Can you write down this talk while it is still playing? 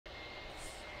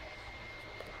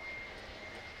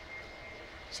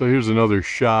So here's another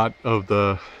shot of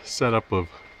the setup of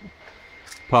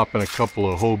popping a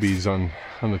couple of Hobies on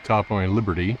the top of my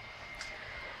Liberty.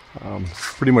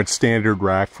 Pretty much standard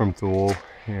rack from Thule,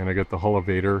 and I got the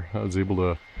Hullavator. I was able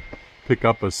to pick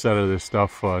up a set of this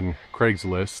stuff on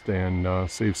Craigslist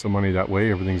and save some money that way.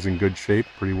 Everything's in good shape,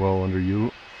 pretty well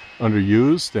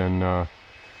underused, and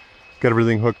got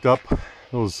everything hooked up.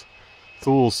 Those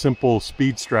Thule simple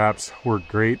speed straps work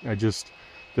great. I just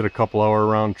did a couple hour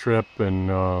round trip and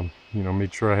you know,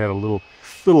 made sure I had a little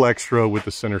extra with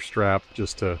the center strap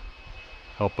just to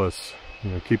help us,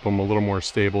 you know, keep them a little more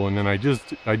stable. And then I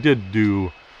did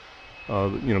do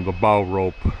you know, the bow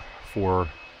rope for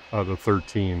the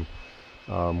 13.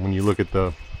 When you look at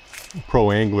the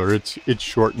Pro Angler, it's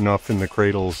short enough in the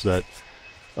cradles that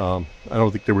I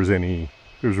don't think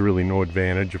there's really no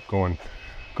advantage of going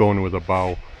with a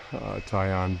bow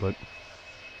tie on, but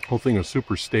the whole thing was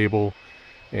super stable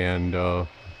and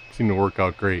seemed to work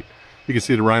out great. You can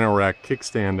see the Rhino Rack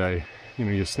kickstand,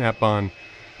 you snap on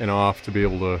and off to be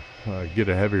able to get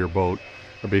a heavier boat,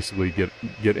 or basically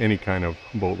get any kind of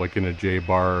boat like in a J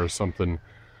bar or something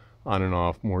on and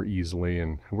off more easily,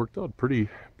 and it worked out pretty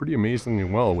amazingly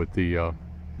well with the you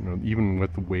know, even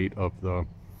with the weight of the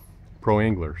Pro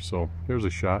Angler. So there's a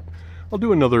shot. I'll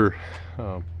do another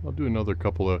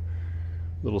couple of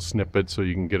little snippets so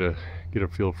you can get a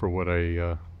feel for what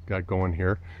I got going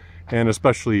here, and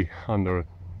especially on the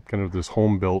kind of this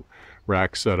home built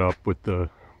rack setup with the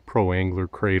Pro Angler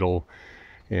cradle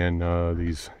and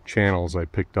these channels I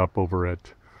picked up over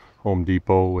at Home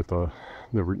Depot with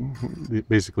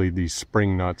basically these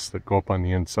spring nuts that go up on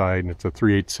the inside, and it's a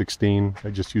 3/8/16. I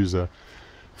just use a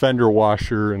fender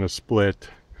washer and a split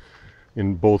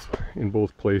in both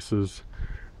places.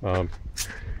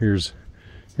 Here's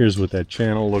what that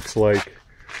channel looks like.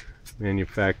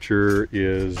 Manufacturer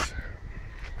is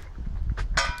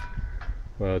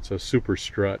it's a Super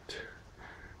Strut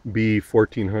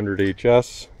B1400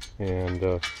 HS, and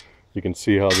you can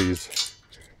see how these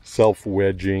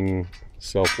self-wedging,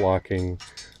 self-locking,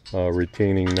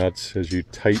 retaining nuts, as you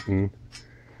tighten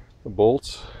the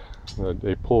bolts,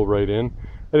 they pull right in.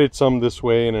 I did some this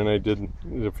way, and then I did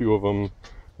a few of them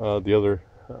on the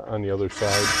other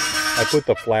side. I put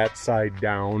the flat side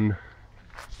down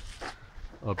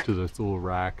up to the Thule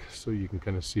rack so you can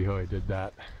kind of see how I did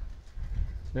that,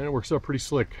 and it works out pretty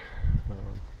slick.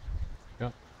 Yeah,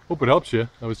 hope it helps you.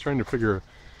 I was trying to figure,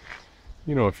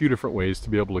 you know, a few different ways to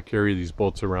be able to carry these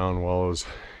bolts around while I was,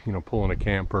 you know, pulling a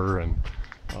camper, and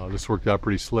this worked out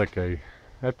pretty slick. I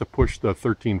have to push the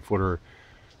 13-footer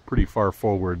pretty far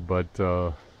forward, but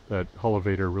that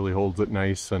Hullavator really holds it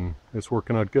nice, and it's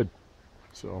working out good.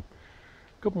 So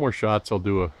a couple more shots. I'll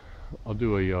do a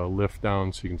lift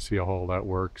down so you can see how all that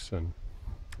works, and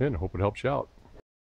I hope it helps you out.